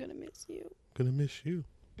or. I'm gonna miss you. Gonna miss you.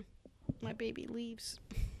 My baby leaves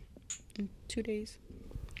in 2 days.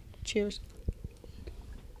 Cheers.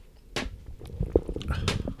 I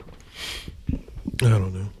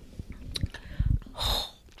don't know.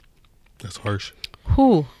 That's harsh.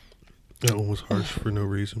 Who? That one was harsh for no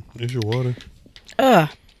reason. Here's your water. I'm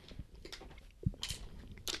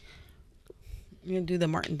gonna do the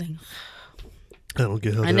Martin thing. I don't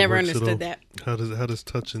get how I that never works understood that. How does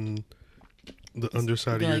touching the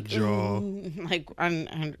underside of your jaw like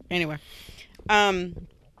anyway.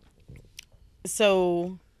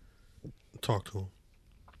 So talk to them.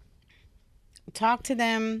 Talk to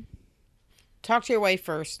them. Talk to your wife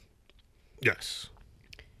first. Yes.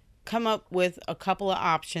 Come up with a couple of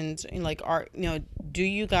options. Like, do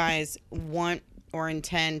you guys want or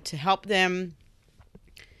intend to help them?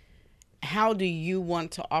 How do you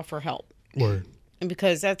want to offer help? Word. And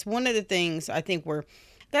because that's one of the things I think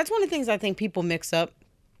people mix up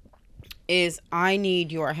is I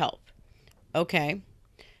need your help. Okay.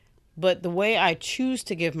 But the way I choose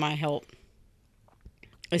to give my help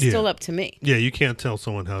is still up to me. Yeah, you can't tell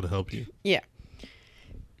someone how to help you. Yeah.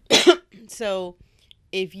 So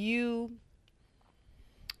if you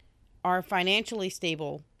are financially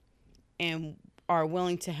stable and are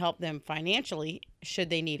willing to help them financially,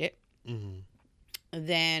 should they need it,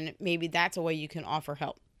 then maybe that's a way you can offer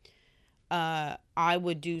help. I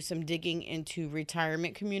would do some digging into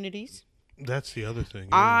retirement communities. That's the other thing.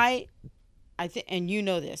 Yeah. I think, and you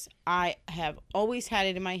know this, I have always had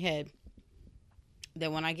it in my head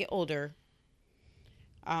that when I get older,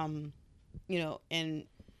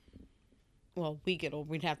 we get old.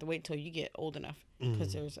 We'd have to wait till you get old enough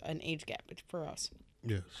because there's an age gap for us.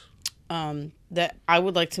 Yes. That I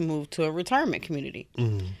would like to move to a retirement community.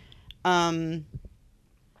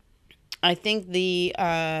 I think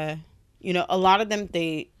a lot of them,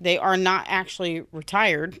 they are not actually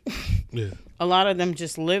retired. Yeah. A lot of them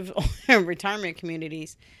just live in retirement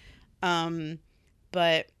communities.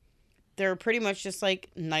 But they're pretty much just like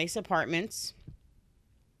nice apartments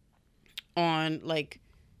on like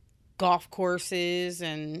golf courses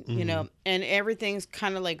and, and everything's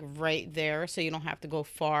kind of like right there. So you don't have to go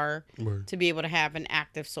far to be able to have an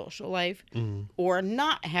active social life or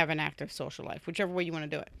not have an active social life, whichever way you want to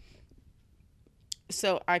do it.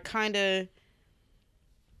 So I kind of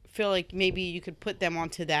feel like maybe you could put them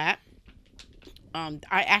onto that. I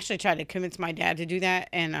actually tried to convince my dad to do that,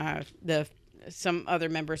 and some other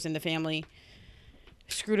members in the family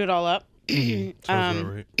screwed it all up. Sounds about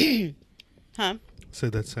right. Huh?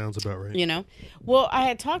 Said that sounds about right. Well, I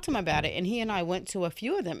had talked to him about it, and he and I went to a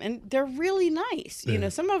few of them, and they're really nice. Yeah.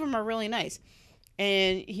 Some of them are really nice.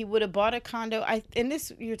 And he would have bought a condo.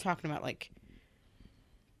 You're talking about like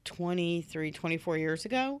 23, 24 years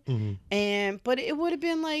ago. But it would have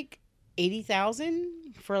been like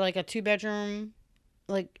 $80,000 for like a 2-bedroom,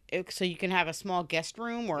 like, so you can have a small guest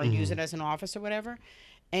room or use it as an office or whatever.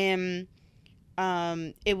 And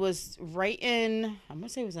it was right in, I'm gonna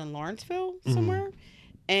say it was in Lawrenceville somewhere.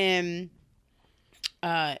 And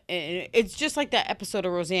it's just like that episode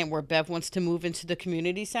of Roseanne where Bev wants to move into the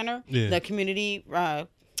community center, the community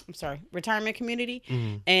retirement community.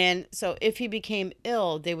 And so if he became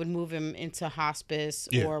ill, they would move him into hospice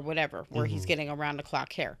or whatever, where he's getting around the clock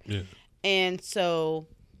care. Yeah. And so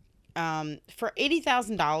for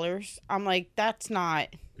 $80,000, I'm like, that's not.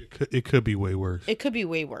 It could be way worse. It could be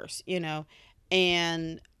way worse,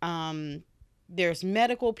 And there's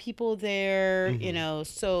medical people there,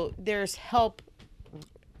 so there's help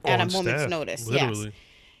at a moment's notice. Literally.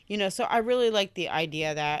 Yes. So I really like the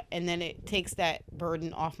idea of that, and then it takes that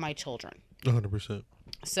burden off my children. 100%.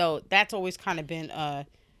 So that's always kind of been a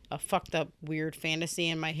fucked up, weird fantasy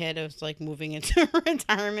in my head of like moving into a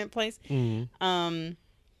retirement place.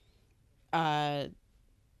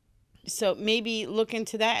 So maybe look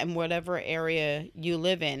into that in whatever area you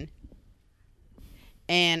live in.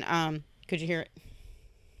 And could you hear it?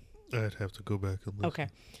 I'd have to go back and listen. Okay.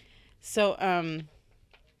 So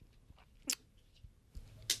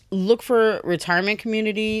look for retirement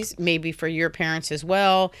communities, maybe for your parents as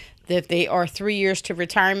well. If they are 3 years to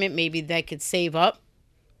retirement, maybe they could save up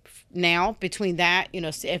now between that,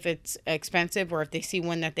 if it's expensive or if they see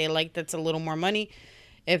one that they like that's a little more money.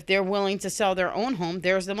 if they're willing to sell their own home,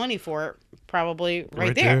 there's the money for it, probably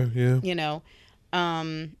right there. Yeah. You know,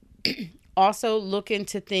 also look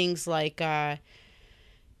into things like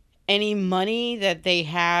any money that they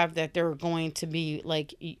have that they're going to be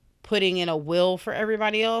like putting in a will for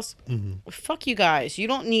everybody else. Fuck you guys. You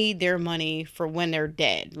don't need their money for when they're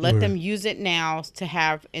dead. Let them use it now to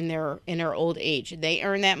have in their old age. They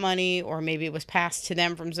earn that money, or maybe it was passed to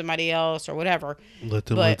them from somebody else or whatever. Let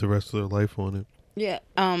them live the rest of their life on it. Yeah.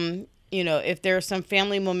 You know, if there's some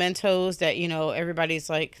family mementos that, you know, everybody's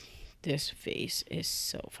like, this face is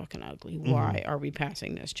so fucking ugly. Why are we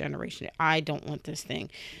passing this generation? I don't want this thing.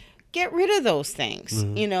 Get rid of those things.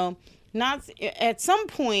 You know, not at some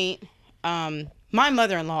point. My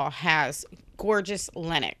mother-in-law has gorgeous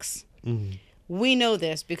Lennox. We know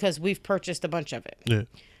this because we've purchased a bunch of it. Yeah.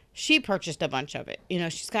 She purchased a bunch of it. You know,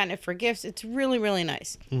 she's gotten it for gifts. It's really, really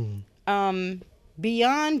nice. Beyond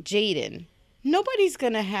Jaden, nobody's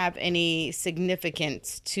going to have any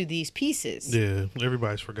significance to these pieces. Yeah,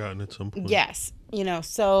 everybody's forgotten at some point. Yes. You know,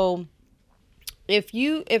 so if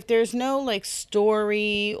there's no like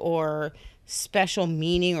story or special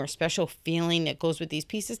meaning or special feeling that goes with these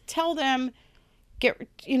pieces, tell them,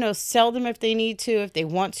 sell them if they need to, if they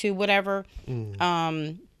want to, whatever.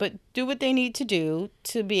 But do what they need to do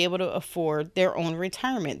to be able to afford their own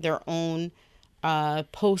retirement, their own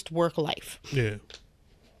post-work life. Yeah.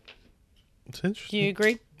 It's interesting. Do you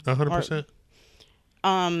agree? 100%.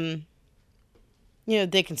 You know,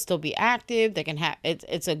 they can still be active. They can have,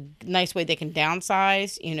 it's a nice way they can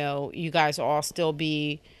downsize. You know, you guys all still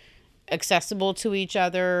be accessible to each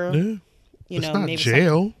other. Yeah. It's not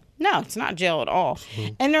jail. No, it's not jail at all.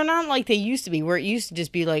 And they're not like they used to be, where it used to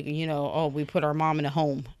just be like, you know, oh, we put our mom in a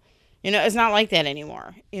home. You know, it's not like that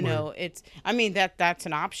anymore. You know, it's, I mean, that's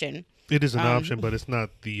an option. It is an option, but it's not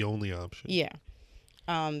the only option. Yeah.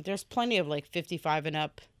 There's plenty of like 55 and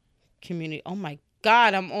up community. Oh my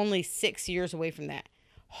God, I'm only 6 years away from that.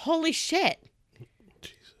 Holy shit.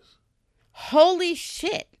 Jesus. Holy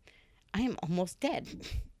shit. I am almost dead.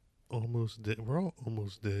 Almost dead. We're all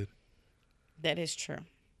almost dead. That is true.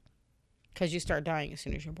 Because you start dying as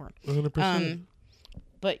soon as you're born. 100%.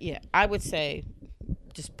 But yeah, I would say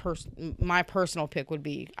just my personal pick would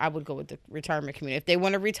be, I would go with the retirement community. If they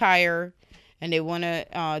want to retire and they want to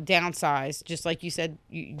downsize, just like you said,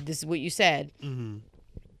 this is what you said.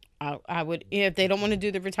 I would, if they don't want to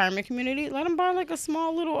do the retirement community, let them buy like a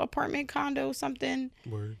small little apartment condo, something,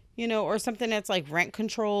 you know, or something that's like rent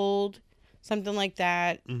controlled, something like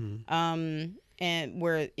that. And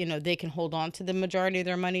where, you know, they can hold on to the majority of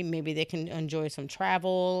their money. Maybe they can enjoy some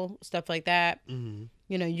travel, stuff like that. You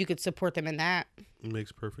know, you could support them in that. It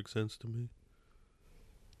makes perfect sense to me.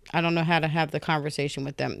 I don't know how to have the conversation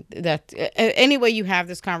with them. That any way you have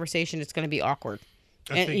this conversation, it's going to be awkward.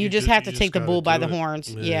 And you just have to take the bull by the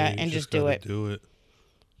horns. Yeah, and just do it.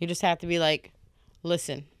 You just have to be like,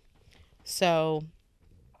 listen, so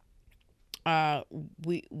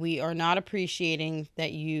we are not appreciating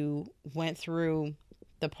that you went through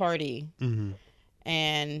the party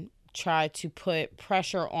and tried to put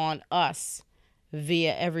pressure on us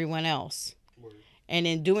via everyone else. And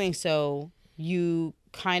in doing so, you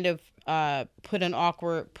kind of put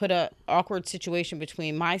a awkward situation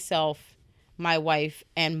between myself, my wife,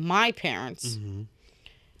 and my parents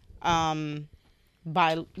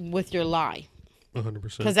with your lie.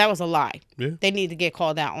 100%. Because that was a lie. Yeah. They need to get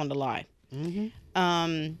called out on the lie.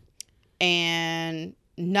 And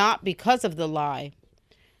not because of the lie,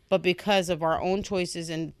 but because of our own choices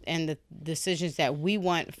and the decisions that we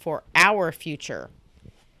want for our future.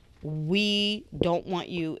 We don't want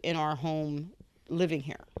you in our home living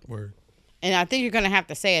here. Word. And I think you're going to have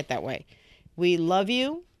to say it that way. We love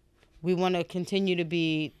you. We want to continue to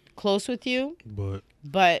be close with you.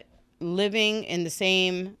 But living in the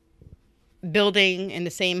same building, in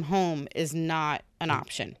the same home is not an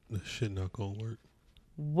option. That shit not going to work.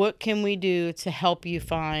 What can we do to help you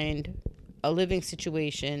find a living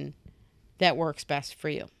situation that works best for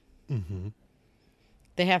you?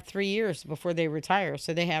 They have 3 years before they retire,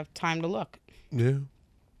 so they have time to look. Yeah.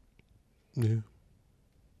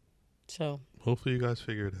 So hopefully you guys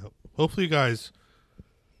figure it out. Hopefully you guys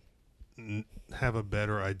have a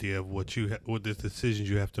better idea of what the decisions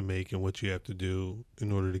you have to make and what you have to do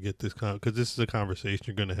in order to get this because this is a conversation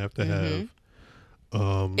you're going to have.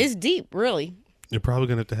 It's deep, really. You're probably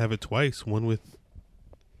going to have it twice, one with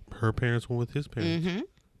her parents, one with his parents.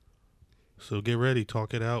 So get ready,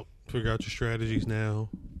 talk it out, figure out your strategies now.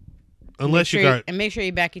 And make sure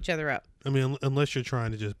you back each other up. I mean, unless you're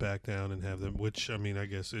trying to just back down and have them, which I mean, I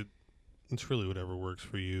guess it's really whatever works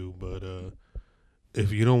for you. But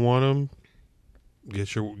if you don't want them,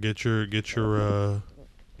 get your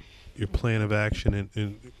plan of action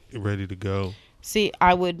and ready to go. See,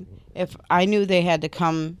 I would, if I knew they had to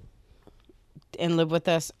come and live with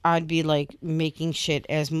us, I'd be like making shit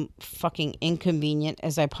as fucking inconvenient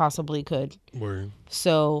as I possibly could. Word.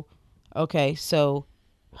 So, okay, so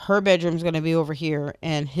her bedroom's gonna be over here,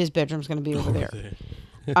 and his bedroom's gonna be over there.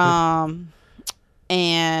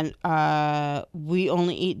 And we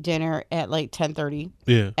only eat dinner at like 10:30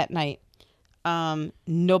 at night.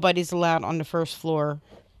 Nobody's allowed on the first floor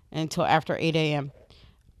until after 8 a.m.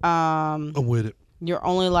 I'm with it. You're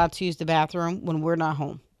only allowed to use the bathroom when we're not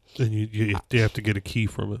home. And you have to get a key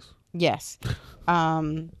from us. Yes.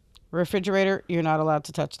 Refrigerator, you're not allowed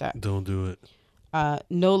to touch that. Don't do it.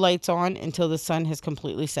 No lights on until the sun has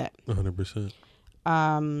completely set. 100%.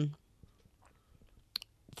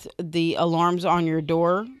 The alarms on your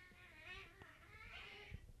door.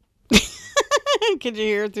 Could you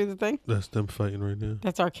hear it through the thing? That's them fighting right now.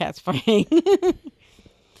 That's our cats fighting.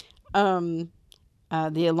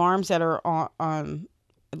 The alarms that are on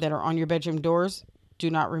your bedroom doors, do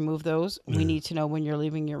not remove those. Yeah. We need to know when you're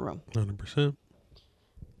leaving your room. 100%.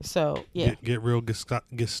 So, yeah. Get real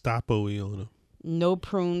Gestapo-y on them. No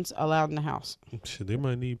prunes allowed in the house. Shit, they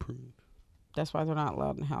might need prunes. That's why they're not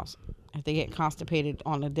allowed in the house. If they get constipated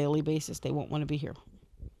on a daily basis, they won't want to be here.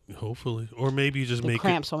 Hopefully. Or maybe you just make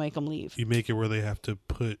cramps will make them leave. You make it where they have to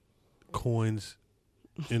put coins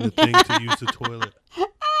in the thing to use the toilet.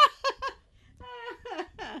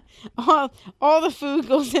 All the food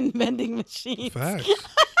goes in vending machines. Facts.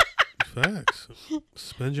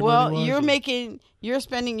 Spend your money wisely. You're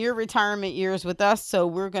spending your retirement years with us,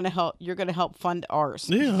 so you're gonna help fund ours.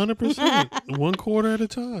 Yeah, 100%. 1 quarter at a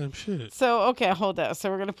time. Shit. So okay, hold that.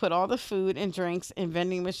 So we're gonna put all the food and drinks in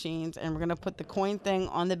vending machines, and we're gonna put the coin thing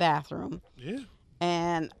on the bathroom. Yeah.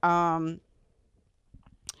 And can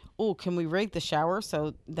we rate the shower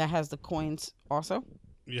so that has the coins also?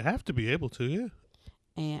 You have to be able to, yeah.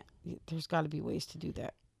 And there's got to be ways to do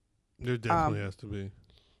that. There definitely has to be.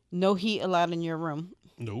 No heat allowed in your room.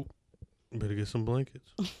 Nope. Better get some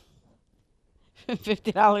blankets.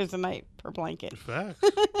 $50 a night per blanket. Facts.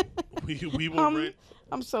 we will rent.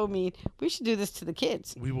 I'm so mean. We should do this to the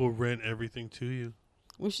kids. We will rent everything to you.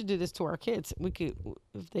 We should do this to our kids. We could,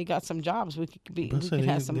 if they got some jobs, we could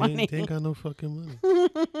have some money. They ain't got no fucking money.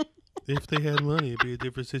 If they had money, it'd be a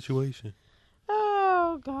different situation.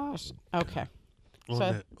 Oh gosh. Okay.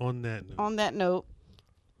 On that note,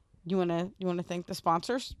 you wanna thank the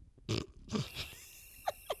sponsors?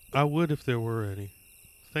 I would if there were any.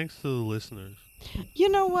 Thanks to the listeners. You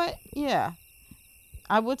know what? Yeah.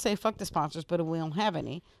 I would say fuck the sponsors, but we don't have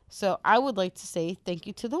any. So I would like to say thank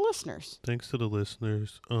you to the listeners. Thanks to the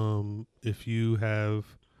listeners. If you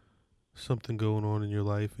have something going on in your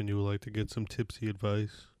life and you would like to get some tipsy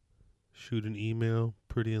advice, shoot an email,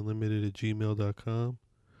 prettyunlimited@gmail.com,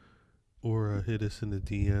 or hit us in the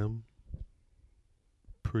DM,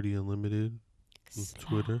 Pretty Unlimited on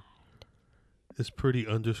Twitter. It's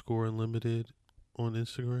Pretty_Unlimited on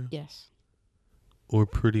Instagram. Yes. Or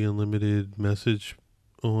Pretty Unlimited message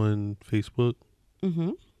on Facebook.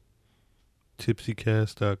 Mm-hmm.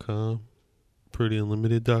 Tipsycast.com.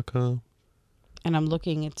 PrettyUnlimited.com. And I'm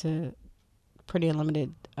looking into Pretty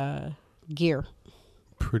Unlimited gear.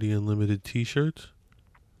 Pretty Unlimited t-shirts.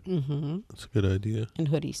 Mm-hmm. That's a good idea. And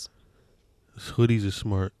hoodies. Hoodies are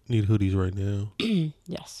smart. Need hoodies right now.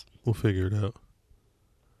 Yes. We'll figure it out.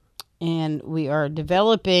 And we are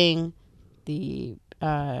developing the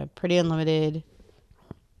Pretty Unlimited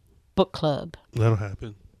book club. That'll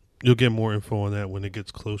happen. You'll get more info on that when it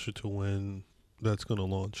gets closer to when that's going to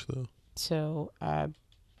launch, though. So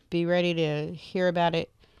be ready to hear about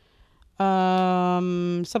it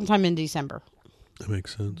sometime in December. That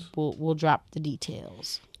makes sense. We'll drop the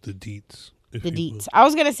details. The deets. The deets. I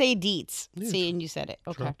was going to say deets. Yeah. See, and you said it.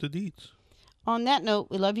 Okay. Drop the deets. On that note,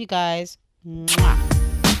 we love you guys. Mwah.